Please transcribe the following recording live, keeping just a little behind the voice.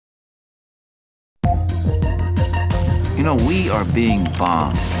You know, we are being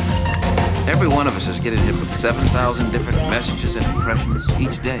bombed. Every one of us is getting hit with 7,000 different messages and impressions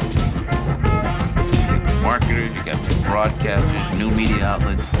each day. You got the marketers, you got the broadcasters, new media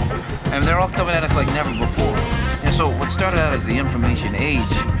outlets, and they're all coming at us like never before. And so what started out as the information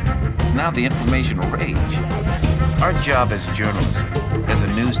age is now the information rage. Our job as journalists, as a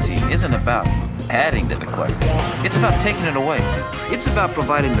news team, isn't about adding to the clutter. It's about taking it away. It's about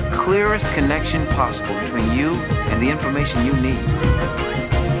providing the clearest connection possible between you and the information you need.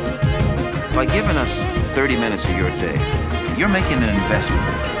 By giving us 30 minutes of your day, you're making an investment.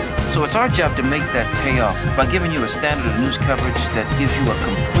 So it's our job to make that pay off by giving you a standard of news coverage that gives you a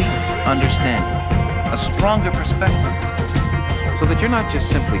complete understanding, a stronger perspective, so that you're not just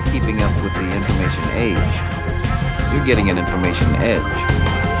simply keeping up with the information age, you're getting an information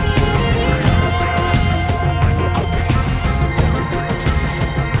edge.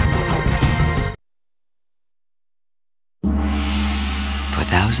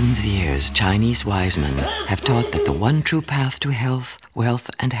 Thousands of years, Chinese wise men have taught that the one true path to health, wealth,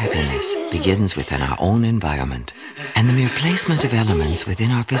 and happiness begins within our own environment, and the mere placement of elements within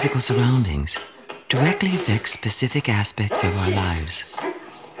our physical surroundings directly affects specific aspects of our lives.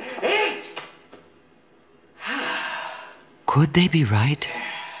 Could they be right?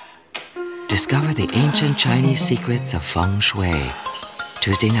 Discover the ancient Chinese secrets of feng shui.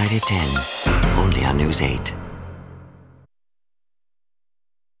 Tuesday night at 10, only on News 8.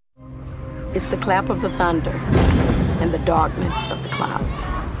 It's the clap of the thunder and the darkness of the clouds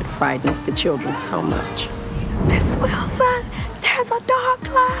that frightens the children so much. Miss Wilson, there's a dark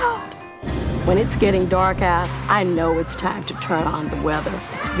cloud. When it's getting dark out, I know it's time to turn on the weather.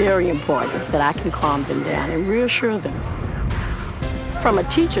 It's very important that I can calm them down and reassure them. From a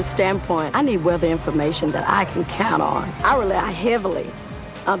teacher's standpoint, I need weather information that I can count on. I rely heavily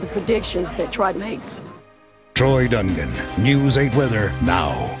on the predictions that Troy makes. Troy Dungan, News 8 weather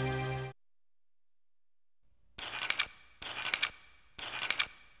now.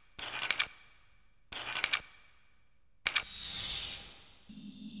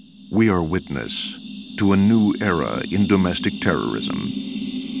 We are witness to a new era in domestic terrorism.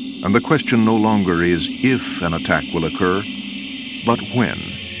 And the question no longer is if an attack will occur, but when.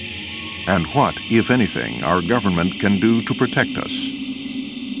 And what, if anything, our government can do to protect us.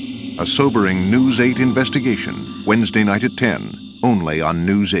 A sobering News 8 investigation, Wednesday night at 10, only on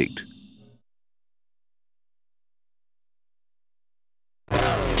News 8.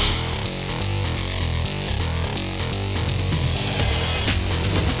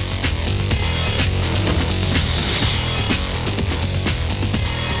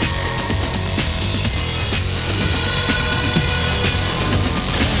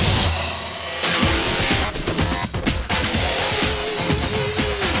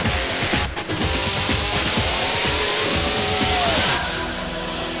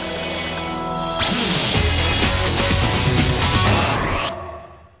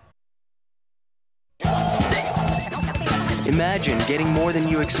 Imagine getting more than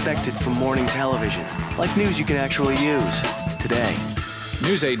you expected from morning television, like news you can actually use today.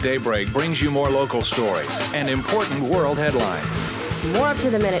 News 8 Daybreak brings you more local stories and important world headlines. More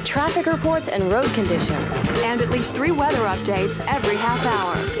up-to-the-minute traffic reports and road conditions. And at least 3 weather updates every half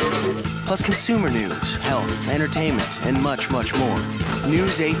hour. Plus consumer news, health, entertainment, and much, much more.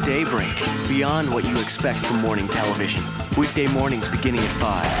 News 8 Daybreak, beyond what you expect from morning television. Weekday mornings beginning at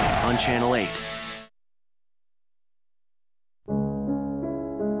 5 on Channel 8.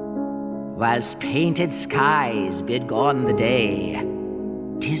 Whilst painted skies bid gone the day,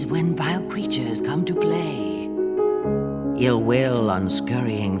 'tis when vile creatures come to play. Ill will on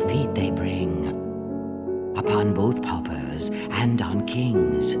scurrying feet they bring, upon both paupers and on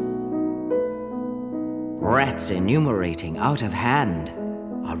kings. Rats enumerating out of hand,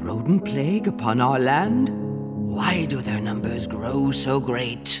 a rodent plague upon our land? Why do their numbers grow so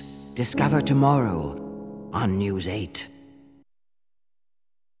great? Discover tomorrow on News 8.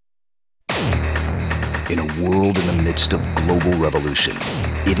 In a world in the midst of global revolution,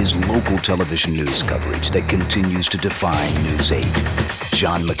 it is local television news coverage that continues to define News 8.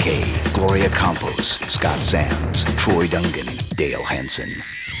 John McKay, Gloria Campos, Scott Sams, Troy Dungan, Dale Hansen.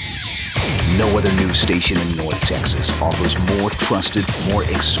 No other news station in North Texas offers more trusted, more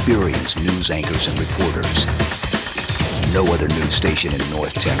experienced news anchors and reporters. No other news station in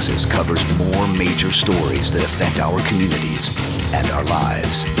North Texas covers more major stories that affect our communities and our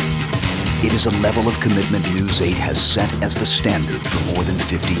lives. It is a level of commitment News 8 has set as the standard for more than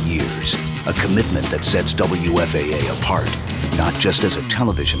 50 years. A commitment that sets WFAA apart, not just as a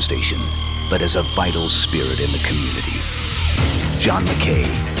television station, but as a vital spirit in the community. John McKay,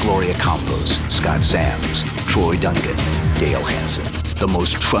 Gloria Campos, Scott Sams, Troy Duncan, Dale Hansen. The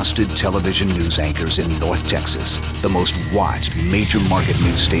most trusted television news anchors in North Texas. The most watched major market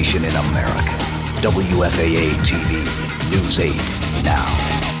news station in America. WFAA-TV, News 8, now.